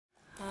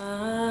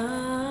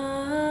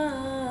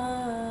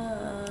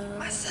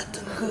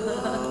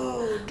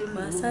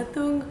Masa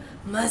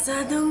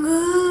tunggu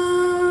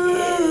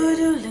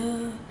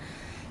dulu,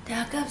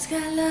 takap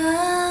segala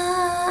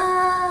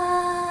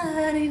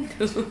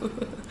rindu.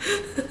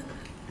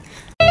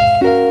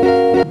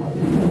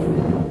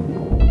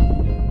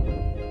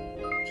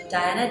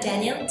 Diana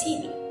Daniel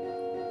TV.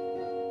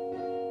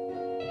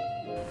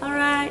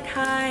 Alright,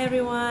 hi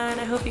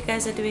everyone. I hope you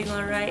guys are doing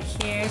alright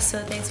here.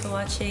 So thanks for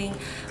watching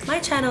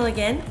my channel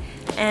again.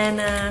 And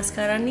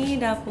sekarang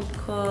ni dah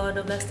pukul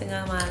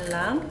 12.30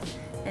 malam.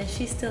 And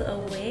she's still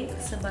awake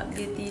sebab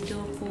dia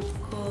tidur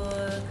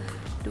pukul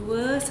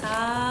 2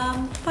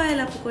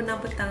 sampailah pukul 6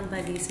 petang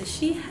tadi. So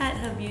she had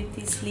her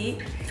beauty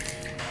sleep.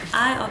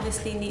 I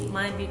obviously need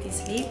my beauty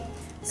sleep.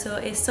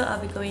 So esok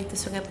I'll be going to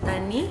Sungai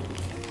Petani.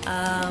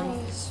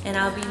 And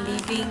I'll be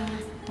leaving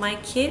my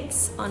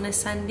kids on a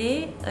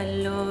Sunday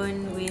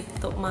alone with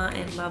Tok Ma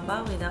and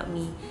Baba without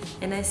me.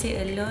 And I say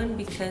alone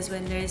because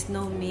when there is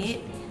no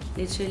maid,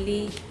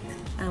 literally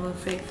I'm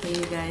afraid for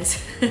you guys.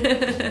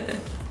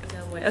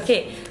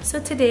 Okay, so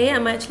today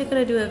I'm actually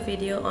going to do a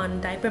video on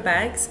diaper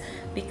bags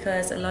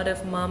because a lot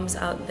of moms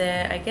out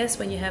there, I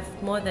guess when you have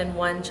more than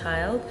one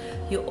child,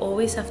 you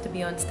always have to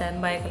be on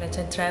standby. Kalau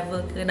macam travel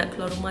ke, nak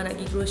keluar rumah, nak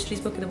pergi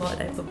groceries pun kena bawa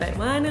diaper bag.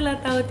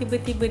 Manalah tahu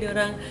tiba-tiba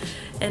diorang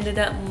ended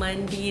up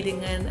mandi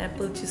dengan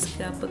apple juice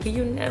ke apa ke.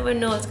 You never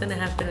know what's going to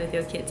happen with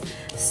your kids.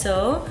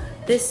 So,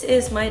 this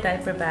is my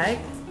diaper bag.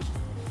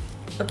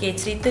 Okay,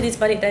 cerita di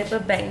sebalik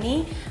diaper bag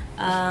ni,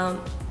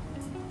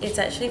 it's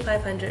actually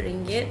 500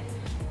 ringgit.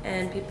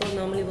 And people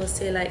normally will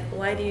say like,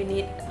 why do you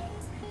need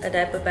a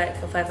diaper bag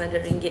for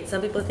 500 ringgit?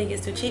 Some people think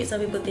it's too cheap, some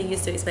people think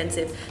it's too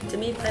expensive.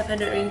 To me,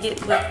 500 ringgit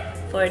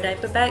for a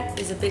diaper bag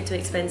is a bit too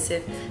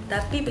expensive.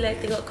 Tapi bila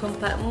tengok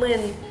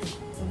kompartmen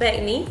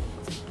bag ni,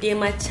 dia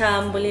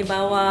macam boleh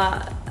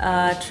bawa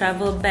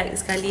travel bag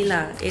sekali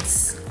lah.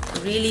 It's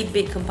really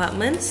big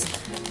compartments.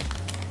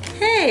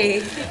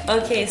 Hey!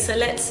 Okay, so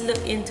let's look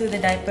into the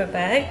diaper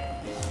bag.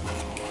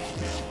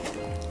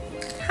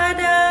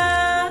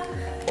 Tada!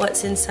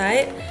 What's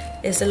inside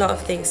is a lot of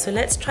things. So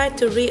let's try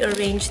to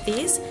rearrange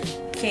these.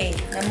 Okay,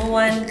 number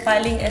one,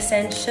 paling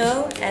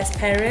essential as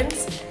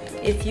parents,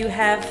 if you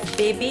have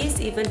babies,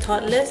 even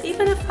toddlers,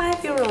 even a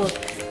 5-year-old,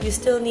 you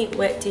still need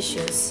wet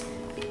tissues.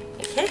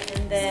 Okay,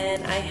 and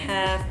then I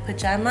have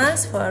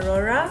pajamas for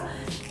Aurora.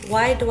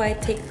 Why do I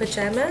take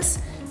pajamas?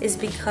 Is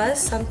because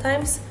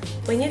sometimes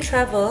when you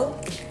travel,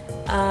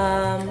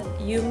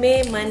 you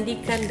may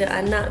mandikan the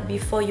anak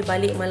before you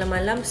balik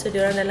malam-malam, so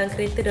diorang dalam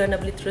kereta diorang dah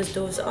boleh terus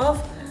doze off,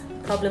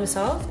 problem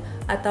solved.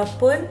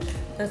 Ataupun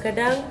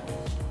kadang-kadang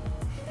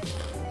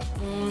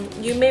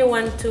you may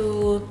want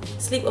to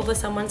sleep over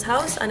someone's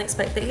house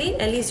unexpectedly.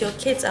 At least your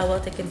kids are well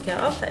taken care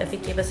of. Tak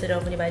fikir pasal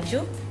diorang punya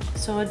baju.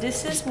 So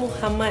this is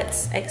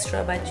Muhammad's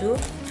extra baju.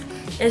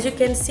 As you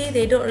can see,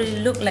 they don't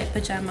really look like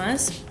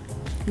pajamas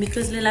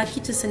because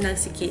lelaki tu senang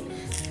sikit.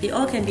 They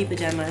all can be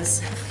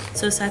pajamas.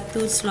 So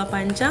satu seluar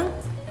panjang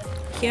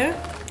here,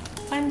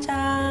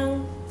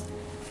 panjang,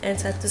 and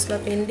satu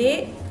seluar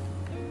pendek.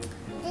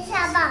 This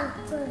abang.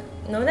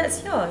 No,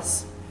 that's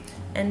yours.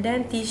 And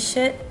then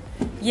t-shirt.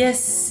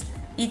 Yes,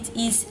 it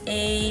is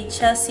a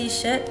Chelsea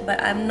shirt,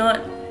 but I'm not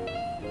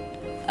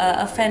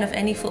a fan of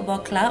any football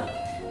club.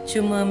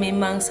 Cuma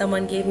memang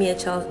someone gave me a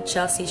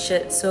Chelsea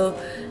shirt, so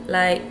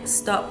like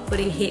stop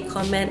putting hate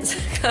comments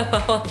kat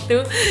bawah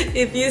tu.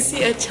 If you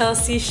see a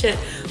Chelsea shirt,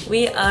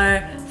 we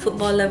are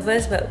football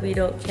lovers, but we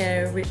don't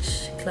care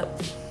which club.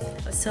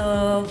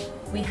 So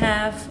we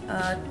have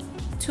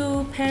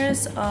 2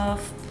 pairs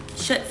of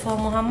shirt for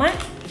Muhammad,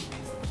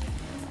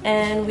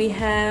 and we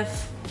have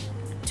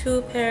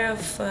 2 pair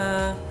of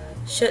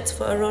shirts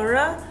for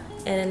Aurora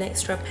and an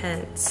extra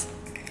pants.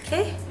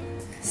 Okay,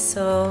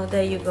 so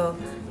there you go.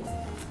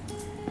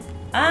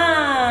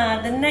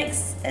 The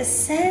next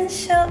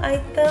essential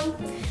item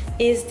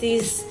is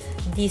this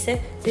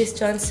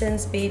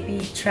Johnson's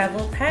Baby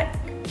travel pack.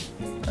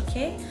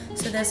 Okay,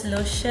 so there's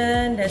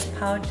lotion, there's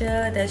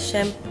powder, there's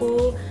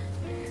shampoo.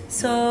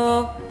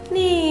 So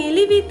ni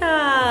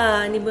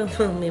Livita, ni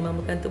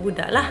memang bukan untuk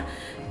budak lah.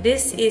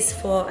 This is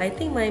for, I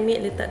think my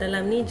maid letak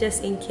dalam ni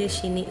just in case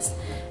she needs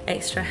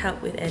extra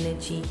help with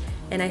energy.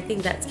 And I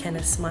think that's kind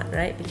of smart,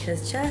 right?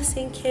 Because just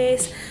in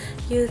case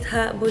you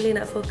tak boleh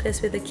nak focus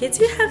with the kids,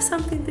 you have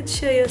something to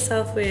cheer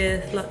yourself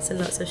with. Lots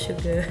and lots of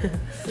sugar.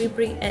 We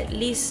bring at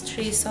least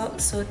 3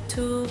 socks, so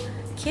 2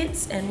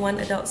 kids and 1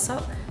 adult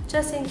sock,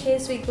 just in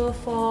case we go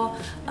for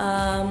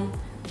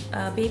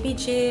baby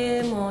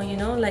gym or,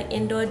 you know, like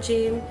indoor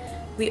gym.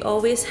 We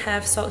always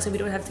have socks so we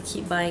don't have to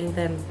keep buying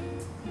them.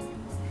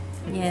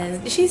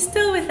 Yes, she's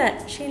still with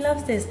that. She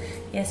loves this.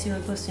 Yes, you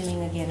will go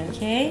swimming again,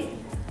 okay?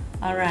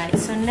 Alright,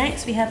 so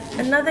next we have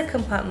another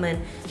compartment,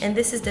 and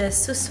this is the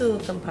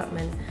susu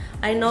compartment.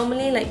 I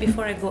normally, like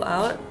before I go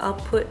out, I'll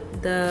put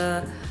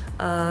the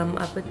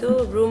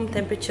room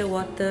temperature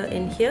water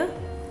in here,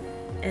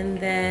 and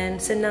then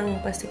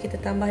senang lepas tu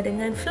kita tambah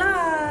dengan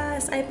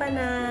flask, air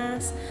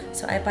panas.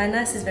 So air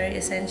panas is very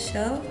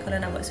essential kalau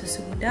nak buat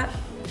susu budak.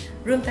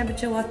 Room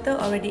temperature water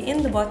already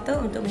in the bottle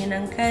untuk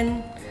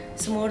menyenangkan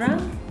semua orang.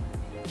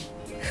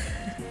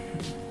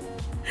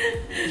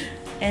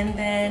 And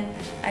then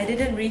I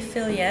didn't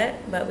refill yet,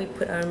 but we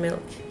put our milk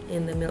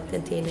in the milk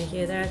container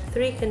here. There are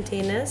 3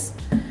 containers.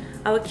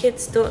 Our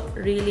kids don't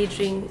really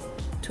drink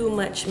too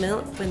much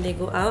milk when they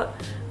go out.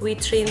 We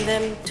train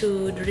them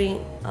to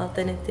drink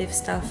alternative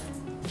stuff.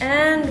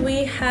 And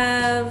we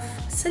have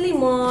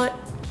selimut,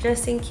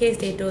 just in case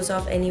they doze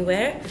off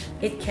anywhere.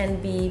 It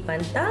can be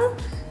bantal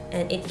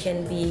and it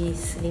can be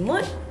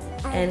selimut,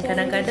 and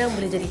kadang-kadang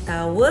boleh jadi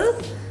towel.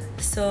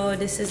 So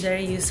this is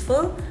very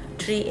useful.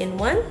 3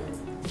 in 1.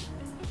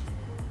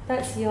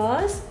 That's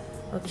yours.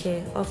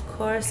 Okay, of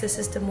course this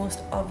is the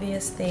most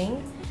obvious thing.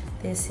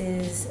 This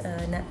is a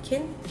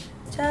napkin,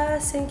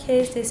 just in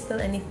case they spill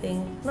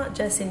anything. Not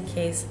just in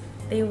case,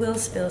 they will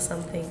spill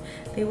something.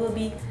 They will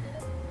be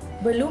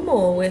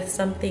berlumur with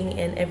something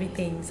and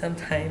everything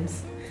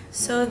sometimes.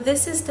 So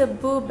this is the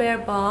Boo Bear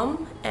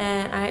Balm,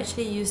 and I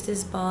actually use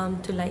this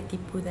balm to like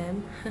tipu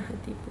them.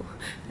 Tipu,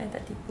 saya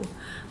tak tipu.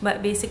 But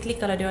basically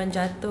kalau diorang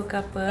jatuh ke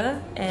apa,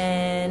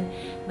 and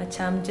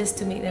macam just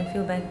to make them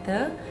feel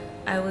better,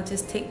 I will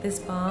just take this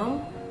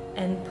balm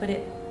and put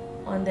it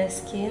on their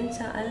skin.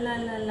 So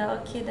alah,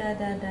 okay dah,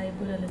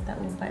 ibu dah letak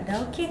ubat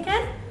dah. Okay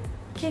kan?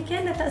 Okay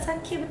kan? Dah tak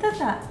sakit, betul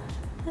tak?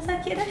 Tak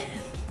sakit dah?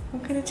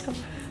 Muka macam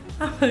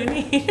apa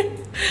ni?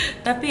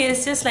 Tapi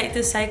it's just like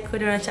to psycho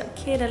diorang macam,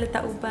 okay dah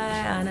letak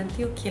ubat,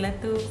 nanti okay lah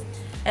tu.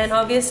 And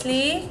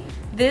obviously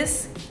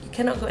this you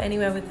cannot go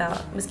anywhere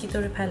without mosquito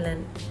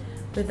repellent.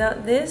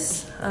 Without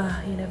this,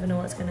 you never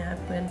know what's gonna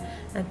happen.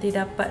 Nanti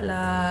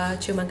dapatlah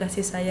ciuman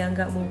kasih sayang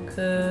kat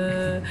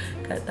muka,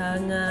 kat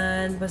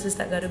tangan, lepas tu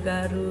start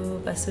garu-garu,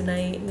 lepas tu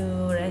naik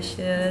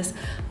rashes.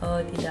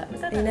 Oh tidak.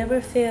 They never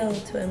fail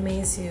to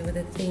amaze you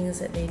with the things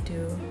that they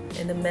do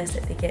and the mess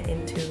that they get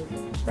into.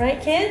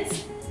 Right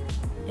kids?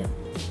 Yeah.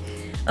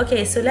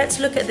 Okay, so let's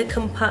look at the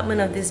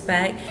compartment of this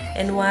bag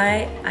and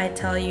why I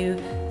tell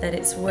you that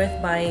it's worth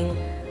buying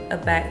a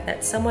bag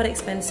that's somewhat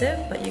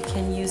expensive, but you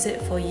can use it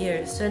for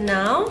years. So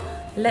now,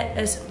 let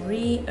us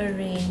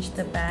rearrange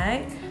the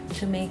bag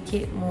to make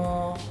it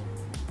more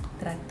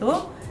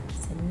teratur,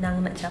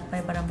 senang nak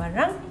capai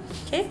barang-barang.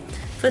 Okay,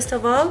 first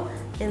of all,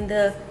 in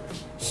the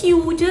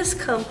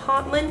hugest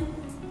compartment,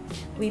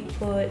 we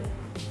put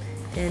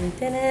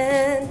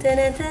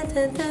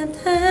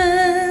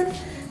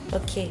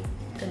okay,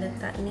 kita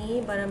letak ni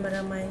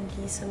barang-barang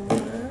mandi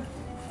semua.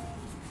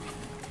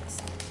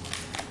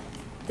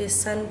 This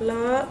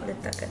sunblock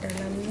letak kat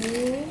dalam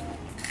ni.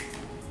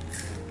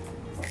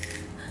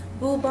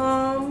 Boo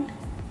balm.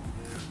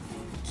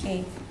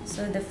 Okay,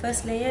 so the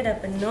first layer dah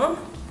penuh.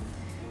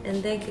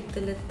 And then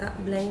kita letak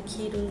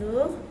blankie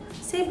dulu.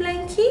 Say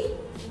blankie.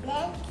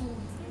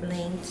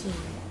 Blankie.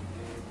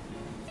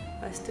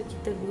 Lepas tu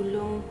kita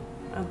gulung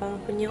abang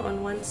punya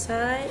on one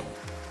side.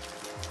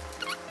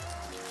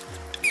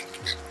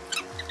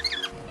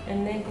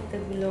 And then kita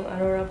gulung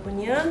Aurora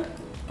punya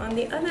on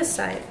the other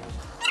side.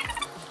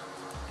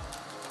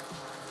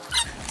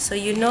 So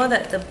you know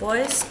that the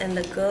boys and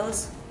the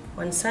girls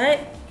one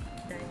side,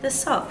 the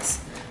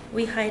socks,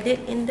 we hide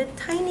it in the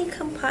tiny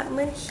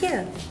compartment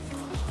here.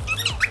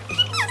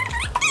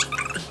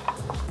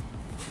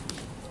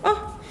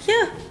 Oh,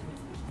 here.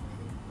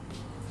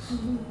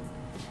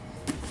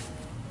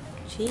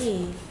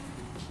 Gee,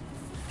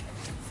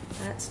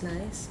 that's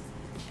nice.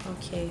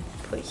 Okay,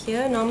 put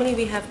here. Normally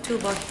we have 2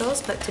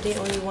 bottles, but today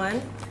only 1.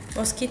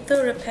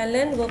 Mosquito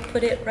repellent, we'll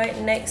put it right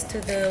next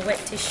to the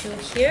wet tissue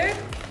here.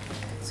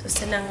 So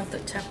senang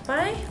untuk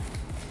capai.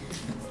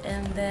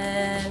 And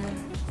then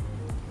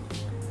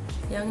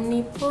yang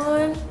ni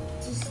pun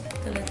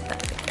kita letak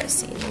dekat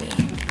sini.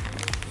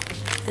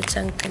 Kita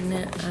macam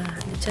kena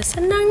macam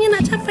senangnya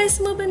nak capai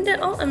semua benda.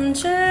 Oh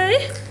anjay.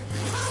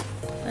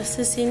 Lepas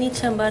tu sini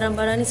macam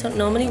barang-barang ni, so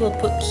normally we'll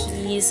put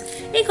keys.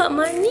 Got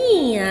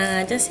money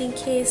just in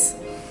case.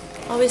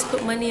 Always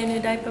put money in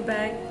your diaper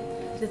bag.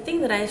 The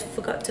thing that I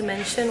forgot to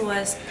mention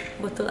was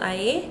botol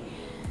air.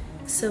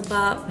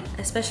 Sebab,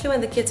 especially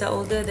when the kids are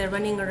older, they're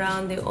running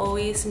around, they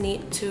always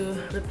need to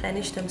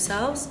replenish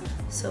themselves.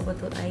 So,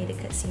 botol air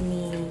dekat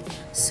sini.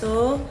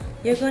 So,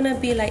 you're gonna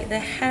be like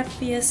the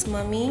happiest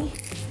mummy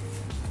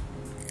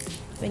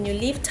when you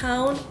leave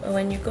town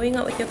or when you're going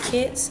out with your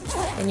kids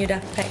and you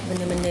dah pack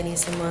benda-benda ni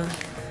semua.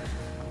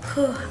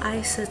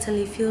 I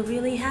certainly feel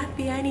really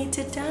happy. I need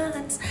to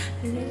dance.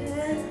 I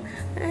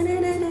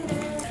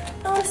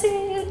wanna see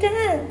you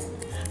dance.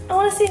 I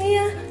wanna see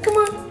you. Come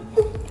on.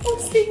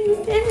 Let's see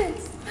you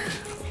dance.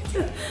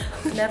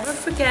 Never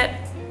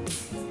forget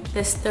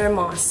this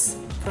thermos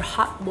for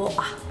hot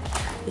water,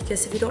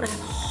 because if you don't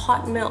have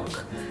hot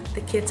milk,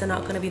 the kids are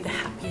not going to be the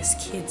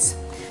happiest kids.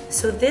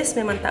 So this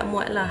memang tak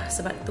muat lah,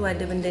 sebab tu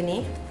ada benda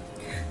ni.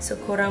 So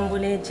korang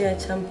boleh je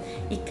macam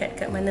ikat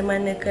kat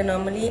mana-mana ke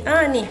normally.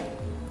 Ni,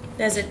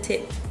 there's a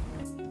tip.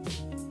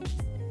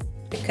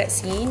 Dekat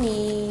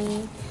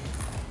sini,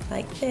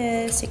 like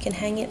this, you can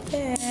hang it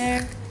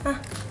there.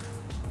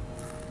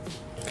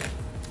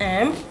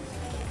 And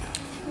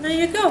there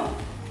you go.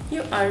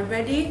 You are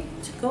ready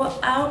to go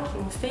out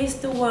and face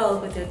the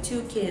world with your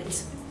 2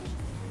 kids.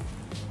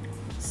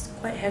 It's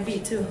quite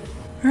heavy too.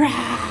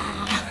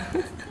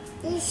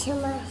 This is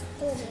my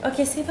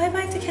Okay, say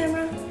bye-bye to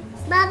camera.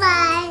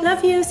 Bye-bye.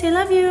 Love you. Say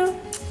love you.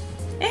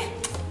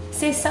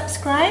 Say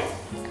subscribe.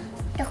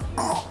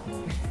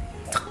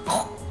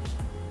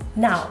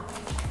 Now,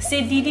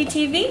 say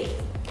DDTV.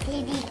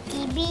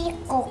 TV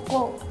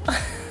Coco.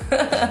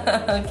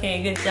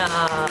 Okay, good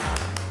job.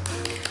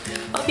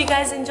 Hope you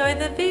guys enjoy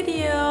the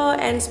video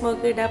and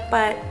semoga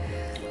dapat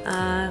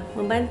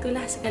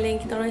membantulah segala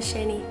yang kita orang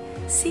share ni.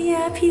 See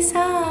ya, peace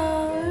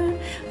out.